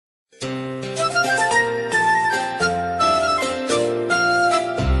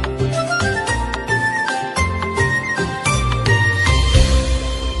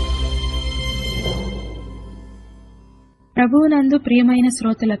ప్రభువునందు ప్రియమైన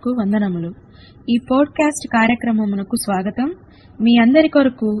శ్రోతలకు వందనములు. ఈ పోడ్కాస్ట్ కార్యక్రమమునకు స్వాగతం. మీ అందరి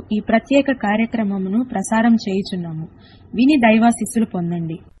కొరకు ఈ ప్రత్యేక కార్యక్రమమును ప్రసారం చేయుచున్నాము. విని దైవాశీస్సులు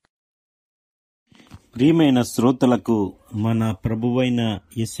పొందండి. ప్రియమైన శ్రోతలకు మన ప్రభువైన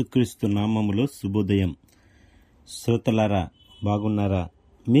యేసుక్రీస్తు నామములో శుభోదయం. శ్రోతలారా, బాగున్నారా?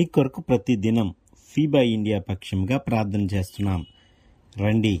 మీ కొరకు ప్రతి దినం ఫీబా ఇండియా పక్షంగా ప్రార్థన చేస్తున్నాం.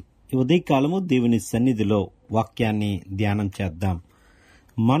 రండి, ఈ ఉదయకాలము దేవుని సన్నిధిలో వాక్యాన్ని ధ్యానం చేద్దాం.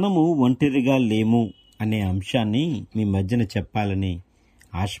 మనము ఒంటరిగా లేము అనే అంశాన్ని మీ మధ్యన చెప్పాలని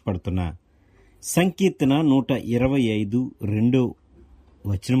ఆశపడుతున్నా. సంకీర్తన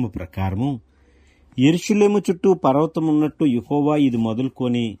 125:2 ప్రకారము, యెరూషలేము చుట్టూ పర్వతం ఉన్నట్టు యెహోవా ఇది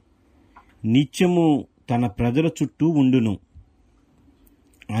మొదలుకొని నిత్యము తన ప్రజల చుట్టూ ఉండును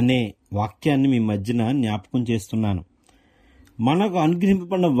అనే వాక్యాన్ని మీ మధ్యన జ్ఞాపకం చేస్తున్నాను. మనకు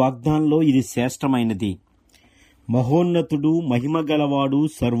అనుగ్రహింపబడిన వాగ్దానంలో ఇది శ్రేష్టమైనది. మహోన్నతుడు, మహిమ గలవాడు,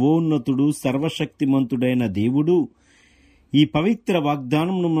 సర్వోన్నతుడు, సర్వశక్తిమంతుడైన దేవుడు ఈ పవిత్ర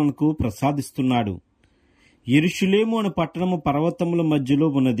వాగ్దానమును మనకు ప్రసాదిస్తున్నాడు. యెరూషలేము అనే పట్టణము పర్వతముల మధ్యలో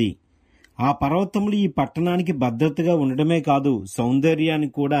ఉన్నది. ఆ పర్వతములు ఈ పట్టణానికి భద్రతగా ఉండడమే కాదు, సౌందర్యాన్ని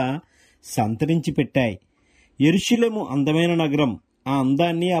కూడా సంతరించి పెట్టాయి. యెరూషలేము అందమైన నగరం. ఆ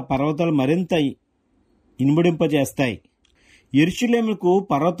అందాన్ని ఆ పర్వతాలు మరింత ఇనుమడింపజేస్తాయి. యెరూషలేముకు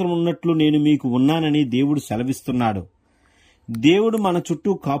పర్వతం ఉన్నట్లు నేను మీకు ఉన్నానని దేవుడు సెలవిస్తున్నాడు. దేవుడు మన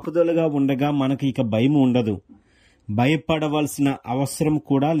చుట్టూ కాపుదలుగా ఉండగా మనకు ఇక భయం ఉండదు. భయపడవలసిన అవసరం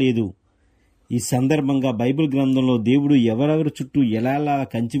కూడా లేదు. ఈ సందర్భంగా బైబిల్ గ్రంథంలో దేవుడు ఎవరెవరి చుట్టూ ఎలా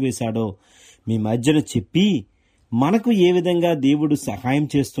కంచి వేశాడో మీ మధ్యన చెప్పి, మనకు ఏ విధంగా దేవుడు సహాయం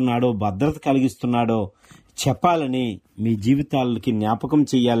చేస్తున్నాడో, భద్రత కలిగిస్తున్నాడో చెప్పాలని, మీ జీవితాలకి జ్ఞాపకం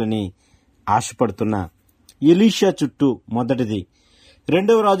చేయాలని ఆశపడుతున్నా. ఎలీషా చుట్టూ మొదటిది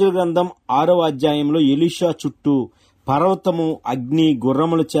 2వ రాజుల గ్రంథం 6వ అధ్యాయంలో ఎలీషా చుట్టూ పర్వతము అగ్ని,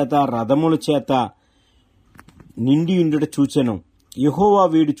 గుర్రముల చేత, రథముల చేత నిండి ఉండుట చూచెను. యెహోవా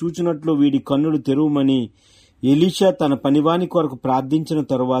వీడు చూచినట్లు వీడి కన్నులు తెరువమని ఎలీషా తన పనివాని కొరకు ప్రార్థించిన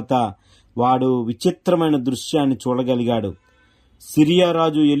తరువాత వాడు విచిత్రమైన దృశ్యాన్ని చూడగలిగాడు. సిరియా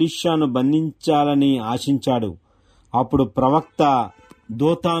రాజు ఎలీషాను బంధించాలని ఆశించాడు. అప్పుడు ప్రవక్త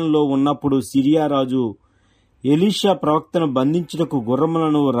దోతాన్లో ఉన్నప్పుడు సిరియా రాజు ఎలీషా ప్రవక్తను బంధించుటకు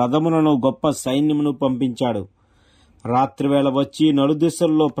గుర్రములను, రథములను, గొప్ప సైన్యమును పంపించాడు. రాత్రివేళ వచ్చి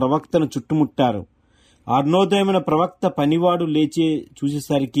నలుదిశల్లో ప్రవక్తను చుట్టుముట్టారు. అరుణోదయమైన ప్రవక్త పనివాడు లేచి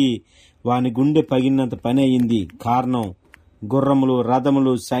చూసేసరికి వాని గుండె పగిలినంత పని అయింది. కారణం, గుర్రములు,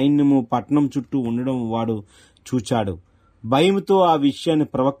 రథములు, సైన్యము పట్టణం చుట్టూ ఉండడం వాడు చూచాడు. భయముతో ఆ విషయాన్ని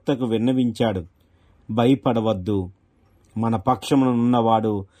ప్రవక్తకు విన్నవించాడు. భయపడవద్దు, మన పక్షమున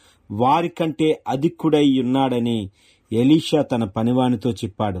ఉన్నవాడు వారికంటే అధికుడై ఉన్నాడని ఎలీషా తన పనివానితో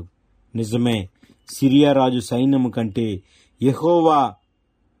చెప్పాడు. నిజమే, సిరియా రాజు సైన్యము కంటే యెహోవా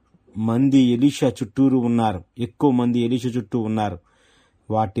మంది ఎలీషా చుట్టూరు ఉన్నారు. ఎక్కువ మంది ఎలీషా చుట్టూ ఉన్నారు.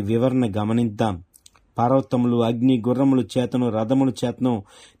 వాటి వివరణ గమనిద్దాం. పర్వతములు అగ్ని, గుర్రముల చేతను, రథముల చేతను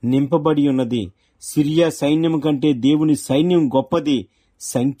నింపబడి ఉన్నది. సిరియా సైన్యము కంటే దేవుని సైన్యం గొప్పది.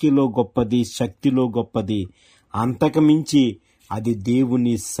 సంఖ్యలో గొప్పది, శక్తిలో గొప్పది. అంతకుమించి అది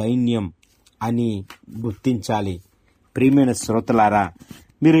దేవుని సైన్యం అని గుర్తించాలి. ప్రియమైన శ్రోతలారా,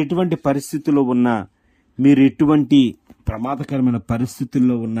 మీరు ఎటువంటి పరిస్థితుల్లో ఉన్నా, మీరు ఎటువంటి ప్రమాదకరమైన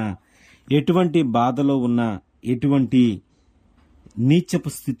పరిస్థితుల్లో ఉన్నా, ఎటువంటి బాధలో ఉన్నా, ఎటువంటి నీచపు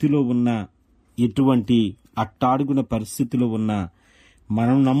స్థితిలో ఉన్నా, ఎటువంటి అట్టాడుగున పరిస్థితిలో ఉన్నా,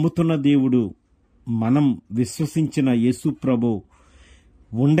 మనం నమ్ముతున్న దేవుడు, మనం విశ్వసించిన యేసు ప్రభు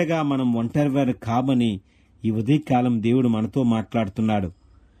ఉండగా మనం ఒంటరివారు కామని ఈ ఉదయకాలం దేవుడు మనతో మాట్లాడుతున్నాడు.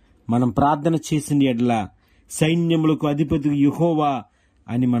 మనం ప్రార్థన చేసిన ఎడల సైన్యములకు అధిపతి యెహోవా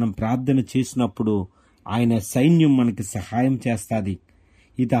అని మనం ప్రార్థన చేసినప్పుడు ఆయన సైన్యం మనకి సహాయం చేస్తుంది.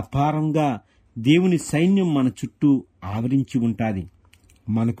 ఇది అపారంగా దేవుని సైన్యం మన చుట్టూ ఆవరించి ఉంటుంది.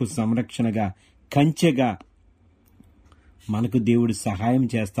 మనకు సంరక్షణగా, కంచెగా మనకు దేవుడు సహాయం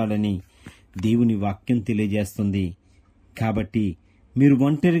చేస్తాడని దేవుని వాక్యం తెలియజేస్తుంది. కాబట్టి మీరు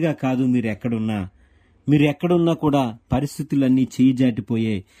ఒంటరిగా కాదు. మీరు ఎక్కడున్నా కూడా పరిస్థితులన్నీ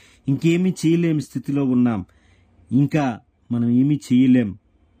చేయిజాటిపోయే, ఇంకేమీ చేయలేని స్థితిలో ఉన్నాం. ఇంకా మనం ఏమీ చేయలేం.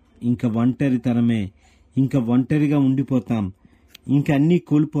 ఇంకా ఒంటరితనమే. ఇంకా ఒంటరిగా ఉండిపోతాం. ఇంకా అన్నీ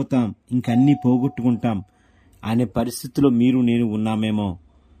కోల్పోతాం. ఇంకా అన్నీ పోగొట్టుకుంటాం అనే పరిస్థితిలో మీరు నేను ఉన్నామేమో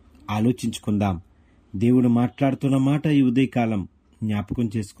ఆలోచించుకుందాం. దేవుడు మాట్లాడుతున్న మాట ఈ ఉదయకాలం జ్ఞాపకం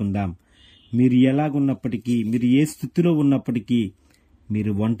చేసుకుందాం. మీరు ఎలాగున్నప్పటికీ, మీరు ఏ స్థితిలో ఉన్నప్పటికీ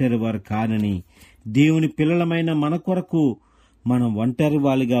మీరు ఒంటరి వారు కానని, దేవుని పిల్లలమైన మన కొరకు మనం ఒంటరి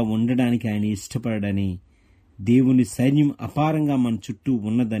వాళ్ళుగా ఉండడానికి ఆయన ఇష్టపడని, దేవుని సైన్యం అపారంగా మన చుట్టూ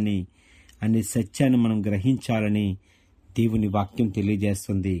ఉన్నదని అనే సత్యాన్ని మనం గ్రహించాలని దేవుని వాక్యం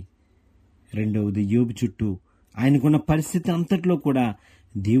తెలియజేస్తుంది. రెండవది, యోబు చుట్టూ ఆయనకున్న పరిస్థితి అంతట్లో కూడా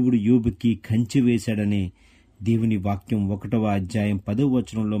దేవుడు యోబుకి కంచె వేశాడని దేవుని వాక్యం 1వ అధ్యాయం 10వ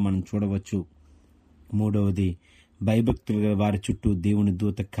వచనంలో మనం చూడవచ్చు. మూడవది, భయభక్తుల వారి చుట్టూ దేవుని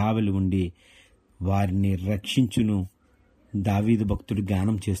దూత కావలి ఉండి వారిని రక్షించును దావీదు భక్తుడు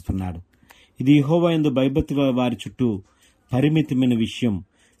గానం చేస్తున్నాడు. ఇది యెహోవా యందు భయభక్తుల వారి చుట్టూ పరిమితమైన విషయం.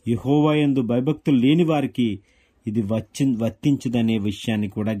 యెహోవా యందు భయభక్తులు లేని వారికి ఇది వర్తించదనే విషయాన్ని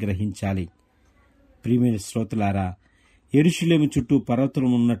కూడా గ్రహించాలి. ప్రియమైన శ్రోతలారా, యెరూషలేము చుట్టూ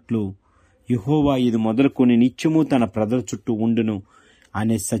పర్వతం ఉన్నట్లు యెహోవా ఇది మొదలుకొని నిత్యము తన ప్రజల చుట్టూ ఉండును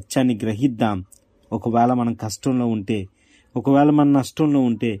అనే సత్యాన్ని గ్రహిద్దాం. ఒకవేళ మనం కష్టంలో ఉంటే, ఒకవేళ మన నష్టంలో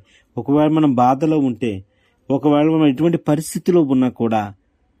ఉంటే, ఒకవేళ మనం బాధలో ఉంటే, ఒకవేళ మనం ఎటువంటి పరిస్థితిలో ఉన్నా కూడా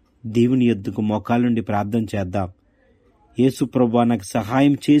దేవుని యొద్దకు మోకాళ్ళ నుండి ప్రార్థన చేద్దాం. యేసు ప్రభువా నాకు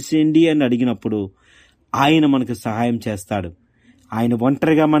సహాయం చేసేయండి అని అడిగినప్పుడు ఆయన మనకు సహాయం చేస్తాడు. ఆయన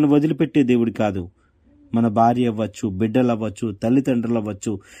ఒంటరిగా మనం వదిలిపెట్టే దేవుడు కాదు. మన భార్య అవ్వచ్చు, బిడ్డలు అవ్వచ్చు, తల్లిదండ్రులు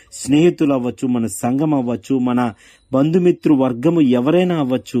అవ్వచ్చు, స్నేహితులు అవ్వచ్చు, మన సంఘం అవ్వచ్చు, మన బంధుమిత్రు వర్గము ఎవరైనా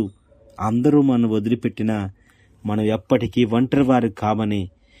అవ్వచ్చు, అందరూ మనం వదిలిపెట్టినా మనం ఎప్పటికీ ఒంటరి వారు కామని,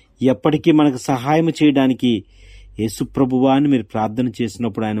 ఎప్పటికీ మనకు సహాయం చేయడానికి యేసుప్రభువా అని మీరు ప్రార్థన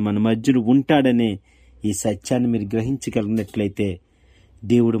చేసినప్పుడు ఆయన మన మధ్యలో ఉంటాడనే ఈ సత్యాన్ని మీరు గ్రహించగలిగినట్లయితే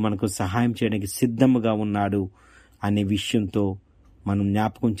దేవుడు మనకు సహాయం చేయడానికి సిద్ధంగా ఉన్నాడు అనే విషయంతో మనం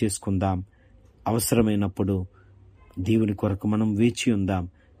జ్ఞాపకం చేసుకుందాం. అవసరమైనప్పుడు దేవుని కొరకు మనం వేచి ఉందాం.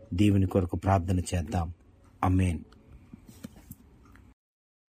 దేవుని కొరకు ప్రార్థన చేద్దాం. ఆమేన్.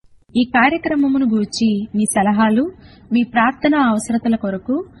 ఈ కార్యక్రమమును గూర్చి మీ సలహాలు, మీ ప్రార్థన అవసరతల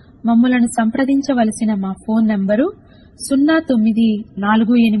కొరకు మమ్మలను సంప్రదించవలసిన మా ఫోన్ నంబరు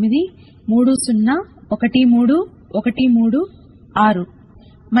 0948301313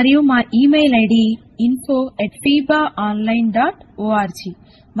 మరియు మా ఇమెయిల్ ఐడి info@fibaonline.org.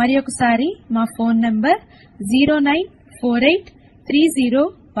 మరి ఒకసారి మా phone number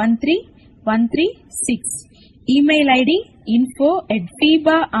 0948301313 email ID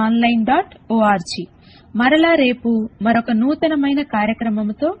info@fibaonline.org. మరలా రేపు మరొక నూతనమైన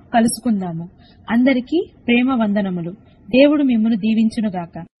కార్యక్రమముతో కలుసుకుందాము. అందరికీ ప్రేమ వందనములు. దేవుడు మిమ్మును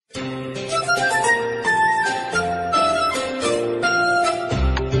దీవించునుగాక.